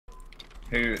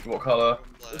Who? What colour?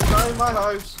 It's not in my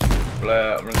house.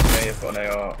 Blair, run to me. I've got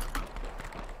an AR.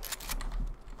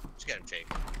 Just get him, Jake.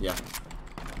 Yeah.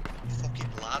 Fucking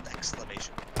lad!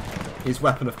 Exclamation. His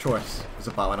weapon of choice is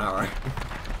a bow and arrow.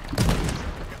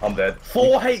 I'm dead.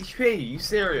 4 HP. You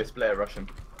serious, Blair? Russian.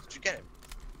 Did you get him,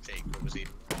 Jake? Or was he?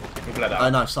 He bled out. Oh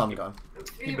no, Simon got him.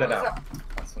 He bled out.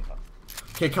 That's fantastic.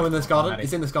 Kid, come in this garden. Matty.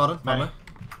 He's in this garden. Matty.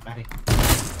 Matty. Matty.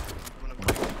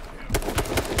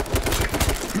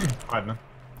 Hide, man.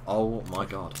 Oh my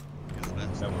god.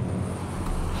 No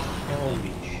one.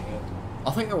 Holy shit.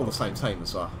 I think they're all the same team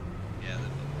as well. Yeah.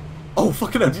 Oh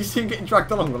fucking hell, did you see him getting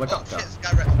dragged along with a Oh cut shit! down? This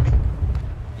guy wrecked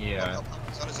me. Yeah.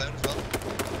 He's on his own as well.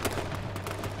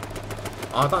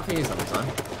 I don't think he's on his own.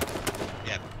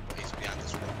 Yeah, but he's behind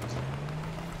this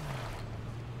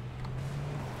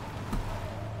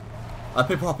rock.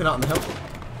 People hopping out on the hill.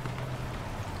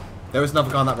 There is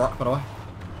another guy on that rock, by the way.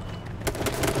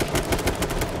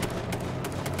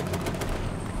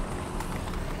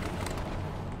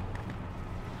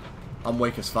 I'm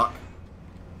weak as fuck.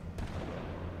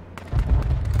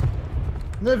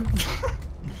 No.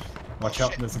 Watch Oh,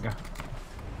 out, shit. there's a guy.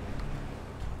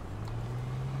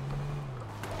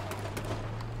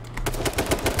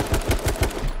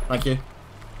 Thank you.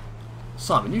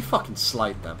 Simon, you fucking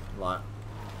slayed them. Like,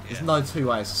 there's Yeah. no two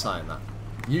ways of saying that.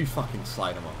 You fucking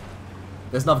slayed them all.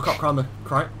 There's another cop around the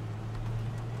crate.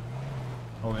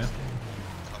 Oh yeah.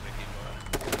 How many people are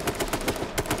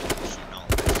shooting out?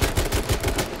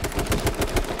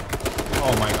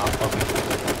 Oh my god, fuck me.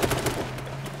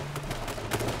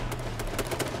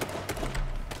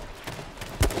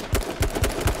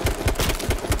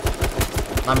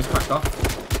 Lammy's cracked off.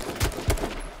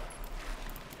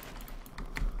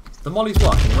 The mollies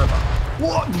work in the river.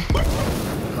 What?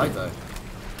 They do.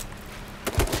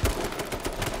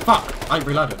 Fuck! I ain't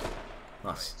reloaded.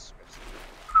 Nice.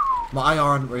 My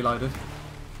AR hadn't reloaded.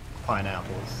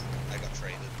 Pineapples. I got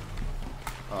traded.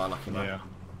 Oh, lucky man. Yeah.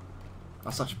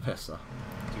 That's such a piss, though.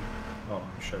 Oh,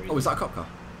 I'm sure you Oh, is that a cop car?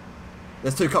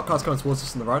 There's 2 cop cars coming towards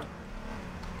us on the road.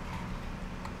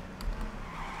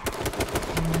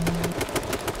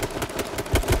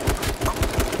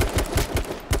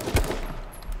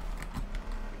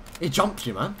 He jumped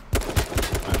you, man.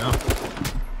 I know.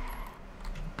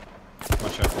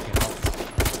 Watch out, fucking help.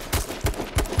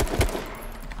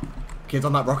 Kid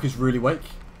on that rock is really weak.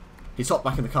 He's hopped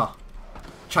back in the car.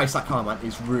 Chase that car, man.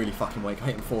 He's really fucking weak. I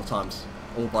hit him 4 times.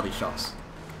 All body shots.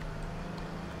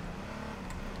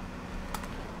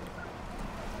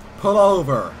 Pull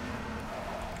over.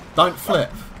 Don't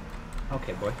flip.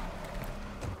 Okay, boy.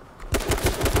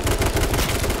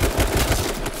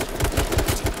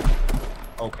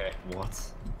 Okay, what?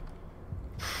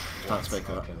 Don't speak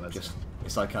of Okay, it. let's- Just,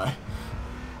 it's okay.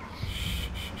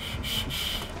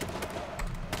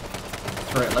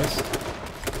 3 at least.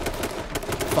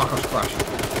 Fuck off, crash.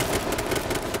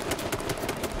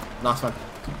 Nice one.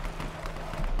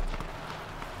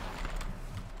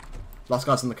 Last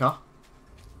guy's in the car.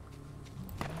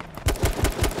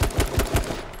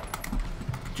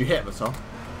 Did you hit him at all?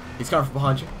 He's coming from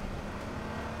behind you.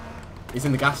 He's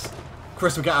in the gas.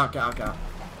 Crystal, get out, get out, get out.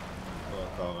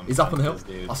 He's up on the hill.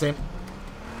 I see him.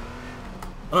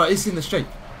 Oh no, he's in the street.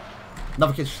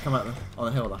 Another kid's just come out there, on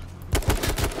the hill there.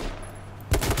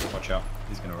 Watch out,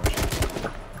 he's gonna rush you.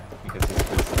 Because he's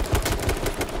good.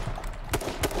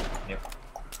 Yep.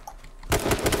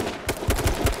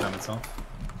 Damn it's off.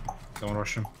 Don't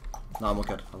rush him. No, I'm all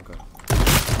good, I'm good.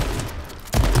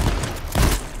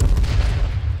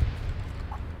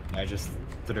 I just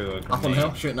threw a grenade. Up on the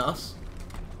hill, shooting at us.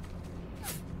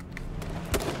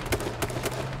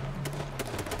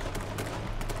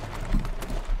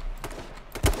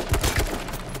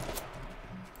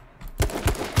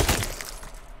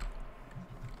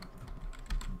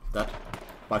 Dead.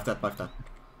 Both dead, both dead.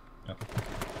 Okay.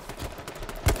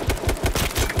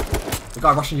 The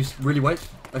guy rushing you's really weak.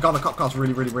 The guy on the cop car's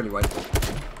really weak.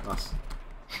 Nice.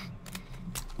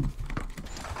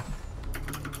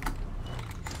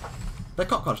 Their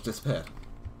cop car just disappeared.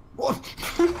 What?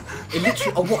 It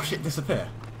literally, I watched it disappear.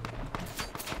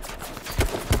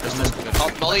 Crystal's coming.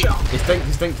 Oh, Molly! He's dinked,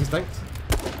 he's dinked, he's dinked.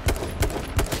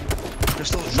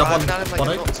 Crystal's Another driving down him like one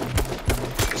a nut.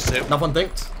 There's 2. Another one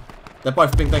dinked. They're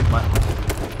both being dinked, mate.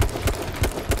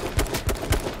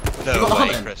 You got No the way,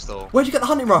 hunting? Crystal. Where'd you get the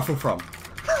hunting rifle from?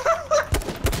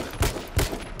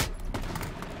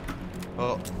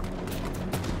 Oh.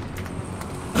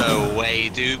 No way,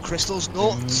 dude. Crystal's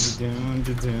nuts.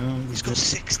 He's got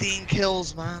 16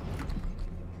 kills, man.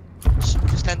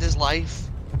 Just end his life.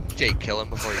 Jake, kill him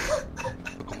before he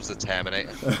becomes the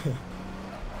Terminator.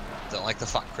 Don't like the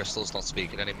fact Crystal's not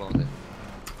speaking anymore, dude.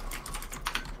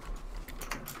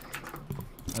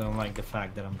 don't like the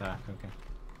fact that I'm back. Okay.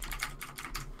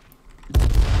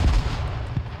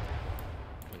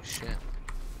 Holy shit.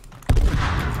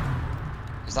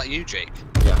 Is that you, Jake?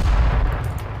 Yeah.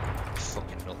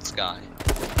 Fucking nuts guy.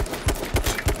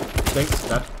 Jake's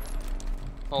dead.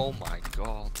 Oh my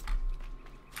god.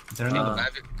 Is there anyone?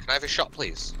 Can I have a shot,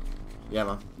 please? Yeah,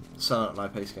 man. Selling up my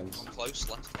pay skins. Close,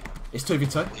 left. It's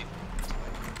 2v2.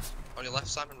 On your left,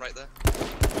 Simon, right there.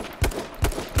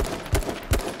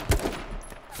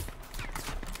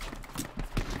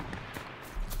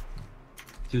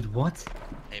 Dude, what?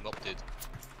 Aim up, dude.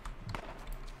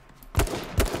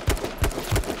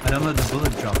 I don't know the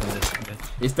bullet drop on this bitch.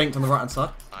 He's dinked on the right hand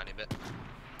side. Tiny bit.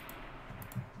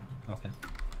 Okay.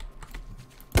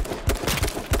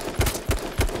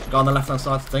 Guy on the left hand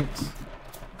side dinked.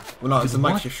 Well, no, it's a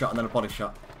What? makeshift shot and then a body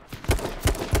shot.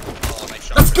 Oh, nice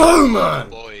shot. Let's go, man!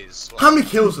 Boys. How many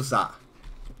kills was that?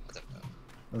 I don't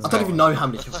know. I don't even know how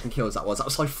many fucking kills that was. That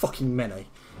was so fucking many.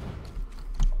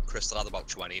 Crystal had about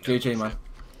 20. No GG, man. bullshit.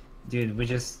 Dude, we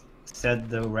just set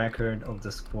the record of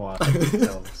the squad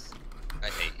themselves. I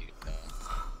hate you.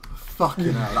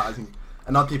 Fucking hell, that was...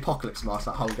 And I had the apocalypse mask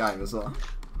that whole game as well.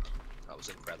 That was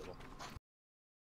incredible.